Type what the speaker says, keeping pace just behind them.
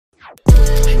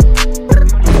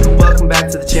Welcome back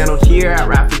to the channel here at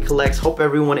Rafi Collects. Hope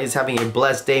everyone is having a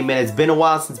blessed day, man. It's been a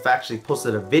while since I've actually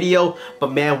posted a video,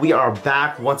 but man, we are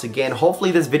back once again. Hopefully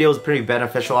this video is pretty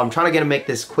beneficial. I'm trying to make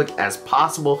this quick as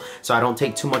possible so I don't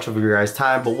take too much of your guys'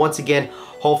 time, but once again,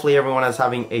 hopefully everyone is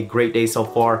having a great day so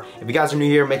far. If you guys are new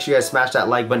here, make sure you guys smash that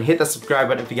like button, hit that subscribe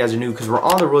button if you guys are new, because we're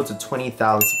on the road to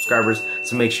 20,000 subscribers.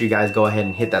 So make sure you guys go ahead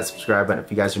and hit that subscribe button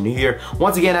if you guys are new here.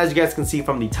 Once again, as you guys can see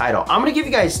from the title, I'm gonna give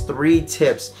you guys 3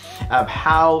 tips of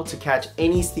how to catch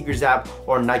any Snkrs app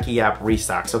or Nike app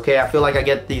restocks. Okay, I feel like I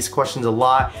get these questions a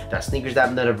lot. That Snkrs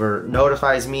app never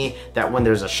notifies me that when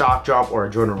there's a shock drop or a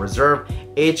Jordan Reserve.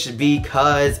 It's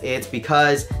because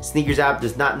Snkrs app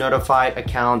does not notify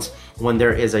accounts when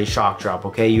there is a shock drop.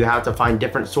 Okay, you have to find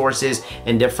different sources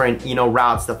and different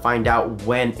routes to find out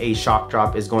when a shock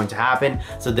drop is going to happen.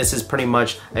 So this is pretty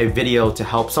much a video to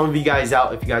help some of you guys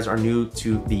out if you guys are new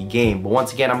to the game. But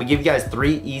once again, I'm gonna give you guys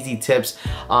 3 easy tips.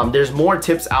 There's more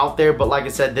tips out there, but like I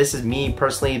said, this is me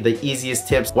personally, the easiest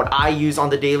tips, what I use on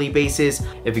the daily basis.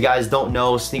 If you guys don't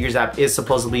know, Snkrs app is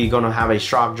supposedly gonna have a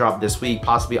shock drop this week,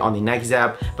 possibly on the Nike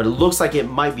app, but it looks like it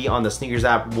might be on the Snkrs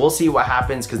app. We'll see what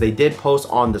happens, because they did post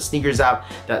on the Snkrs app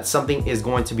that something is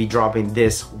going to be dropping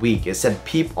this week. It said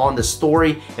peep on the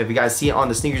story. If you guys see it on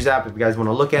the Snkrs app, if you guys want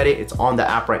to look at it, it's on the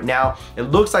app right now. It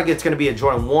looks like it's going to be a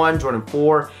Jordan 1, Jordan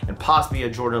 4, and possibly a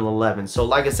Jordan 11. So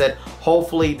like I said,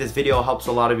 hopefully this video helps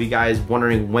a lot of you guys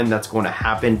wondering when that's going to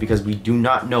happen, because we do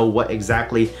not know what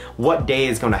day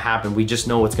is going to happen. We just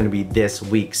know it's going to be this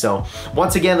week. So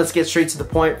once again, let's get straight to the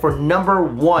point. For number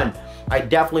 1, I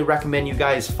definitely recommend you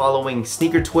guys following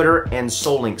Sneaker Twitter and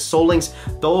Snkrs.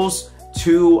 Snkrs, those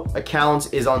 2 accounts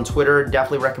is on Twitter.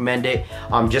 Definitely recommend it,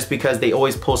 just because they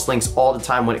always post links all the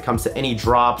time when it comes to any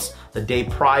drops, the day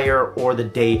prior or the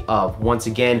day of. Once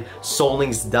again,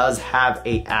 Snkrs does have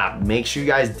a app. Make sure you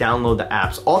guys download the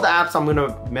apps. All the apps I'm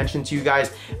gonna mention to you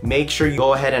guys, make sure you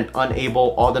go ahead and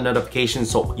enable all the notifications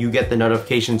so you get the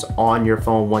notifications on your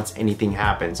phone once anything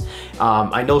happens.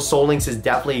 I know Snkrs is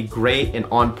definitely great and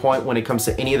on point when it comes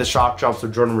to any of the shock drops or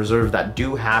Jordan Reserves that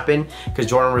do happen, because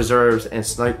Jordan Reserves and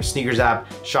Snkrs app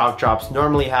shock drops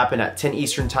normally happen at 10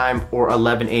 Eastern time or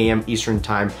 11 a.m. Eastern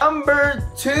time. Number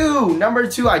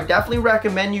two, I definitely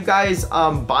recommend you guys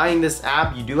buying this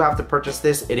app. You do have to purchase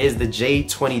this. It is the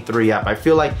J23 app. I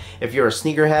feel like if you're a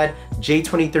sneakerhead,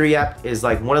 J23 app is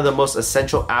like one of the most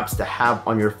essential apps to have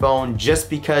on your phone, just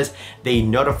because they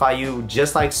notify you,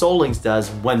 just like Snkrs does,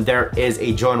 when there is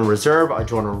a Jordan Reserve, a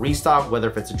Jordan Restock, whether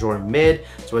if it's a Jordan mid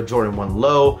to a Jordan 1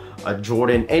 low, a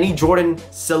Jordan, any Jordan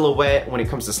silhouette. When it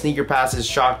comes to sneaker passes,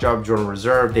 shock drop, Jordan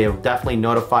Reserve, they'll definitely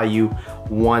notify you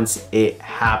once it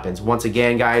happens. Once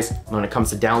again, guys, when it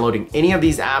comes to downloading any of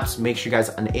these apps, make sure you guys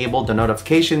enable the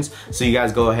notifications so you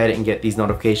guys go ahead and get these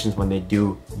notifications when they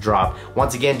do drop.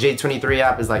 Once again, J23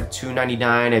 app is like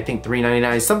 $2.99, I think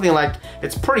 $3.99, something like,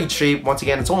 it's pretty cheap. Once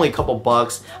again, it's only a couple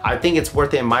bucks. I think it's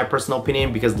worth it in my personal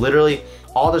opinion, because literally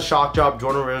all the shock drop,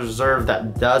 Jordan Reserve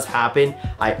that does happen,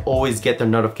 I always get the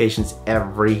notifications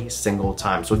every single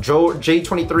time. So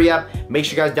J23 app, make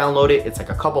sure you guys download it. It's like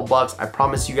a couple bucks. I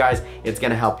promise you guys, it's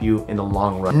gonna help you in the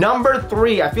long run. Number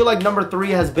 3, I feel like number 3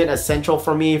 has been essential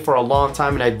for me for a long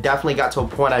time, and I definitely got to a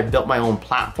point I built my own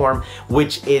platform,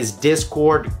 which is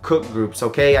Discord cook groups.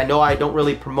 Okay, I know I don't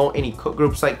really promote any cook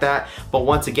groups like that, but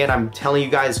once again, I'm telling you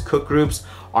guys, cook groups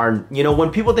are, when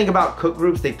people think about cook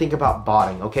groups, they think about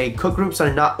botting. Okay, cook groups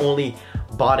are not only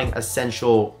botting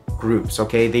essential groups.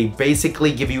 Okay, they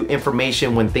basically give you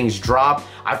information when things drop.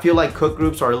 I feel like cook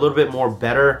groups are a little bit more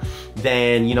better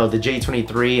than the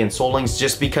J23 and Snkrs,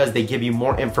 just because they give you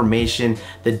more information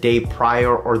the day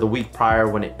prior or the week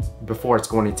prior before it's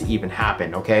going to even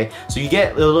happen. Okay, so you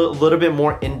get a little bit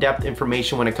more in-depth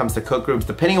information when it comes to cook groups,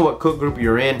 depending on what cook group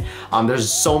you're in.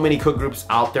 There's so many cook groups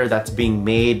out there that's being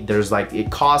made. There's like,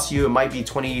 it costs you, it might be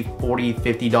 $20, $40,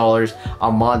 $50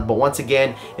 a month, but once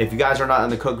again, if you guys are not in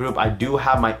the cook group, I do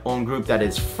have my own group that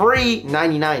is free,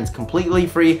 99. It's completely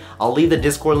free. I'll leave the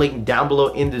Discord link down below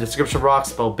in the description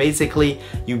box, but basically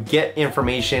you get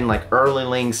information like early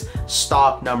links,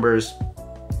 stock numbers,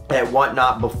 and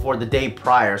whatnot before the day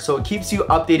prior. So it keeps you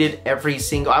updated every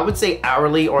single, I would say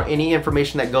hourly, or any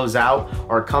information that goes out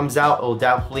or comes out, it will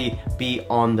definitely be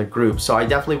on the group. So I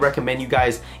definitely recommend you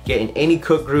guys get in any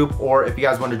cook group, or if you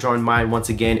guys want to join mine, once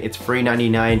again, it's free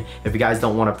 99 if you guys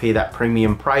don't want to pay that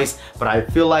premium price. But I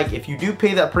feel like if you do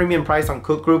pay that premium price on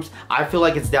cook groups, I feel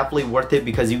like it's definitely worth it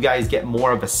because you guys get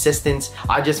more of assistance.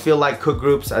 I just feel like cook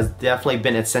groups has definitely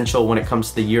been essential when it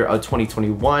comes to the year of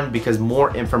 2021 because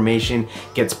more information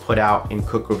gets put out in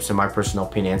cook groups, in my personal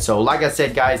opinion. So like I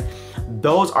said, guys,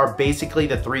 those are basically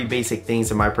the 3 basic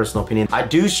things in my personal opinion. I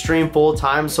do stream full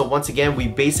time, so once again, we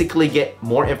basically get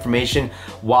more information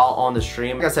while on the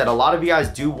stream. Like I said, a lot of you guys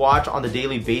do watch on the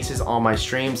daily basis on my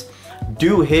streams.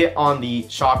 Do hit on the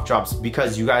shock drops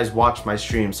because you guys watch my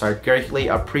streams, so I greatly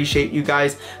appreciate you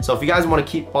guys. So if you guys want to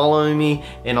keep following me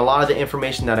and a lot of the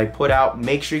information that I put out,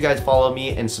 make sure you guys follow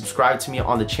me and subscribe to me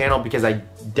on the channel, because I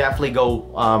definitely go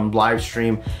live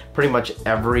stream pretty much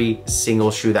every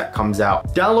single shoe that comes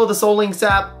out. Download the Snkrs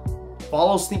app,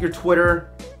 follow Sneaker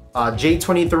Twitter,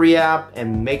 J23 app,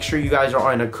 and make sure you guys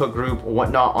are in a cook group or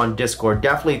whatnot on Discord.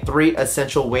 Definitely 3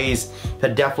 essential ways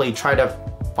to definitely try to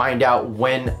find out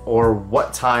when or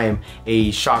what time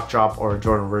a shock drop or a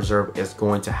Jordan Reserve is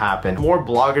going to happen. More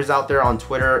bloggers out there on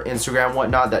Twitter, Instagram,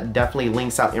 whatnot, that definitely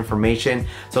links out information.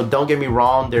 So don't get me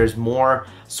wrong, there's more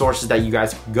sources that you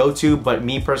guys can go to, but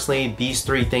me personally, these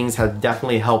 3 things have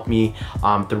definitely helped me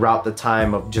throughout the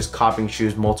time of just copying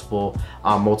shoes multiple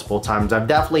times. I've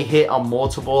definitely hit on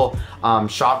multiple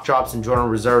shock drops and Jordan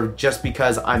Reserve just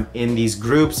because I'm in these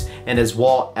groups, and as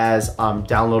well as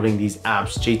downloading these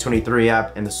apps. J23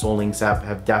 app and the Snkrs app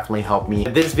have definitely helped me.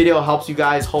 If this video helps you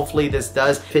guys, hopefully this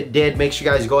does. If it did, make sure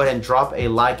you guys go ahead and drop a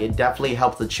like. It definitely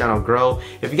helps the channel grow.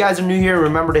 If you guys are new here,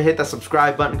 remember to hit that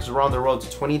subscribe button, because we're on the road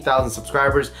to 20,000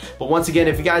 subscribers. But once again,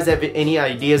 if you guys have any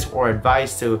ideas or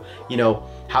advice to, you know,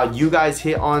 how you guys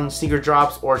hit on sneaker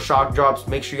drops or shock drops,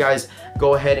 make sure you guys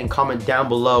go ahead and comment down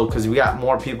below, because we got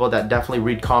more people that definitely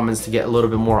read comments to get a little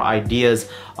bit more ideas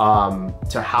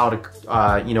to how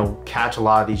to you know, catch a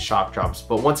lot of these shock drops.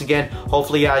 But once again,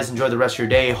 hopefully you guys enjoy the rest of your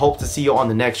day. Hope to see you on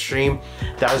the next stream.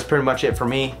 That was pretty much it for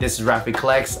me. This is Rafi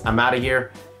Collects. I'm out of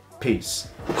here. Peace.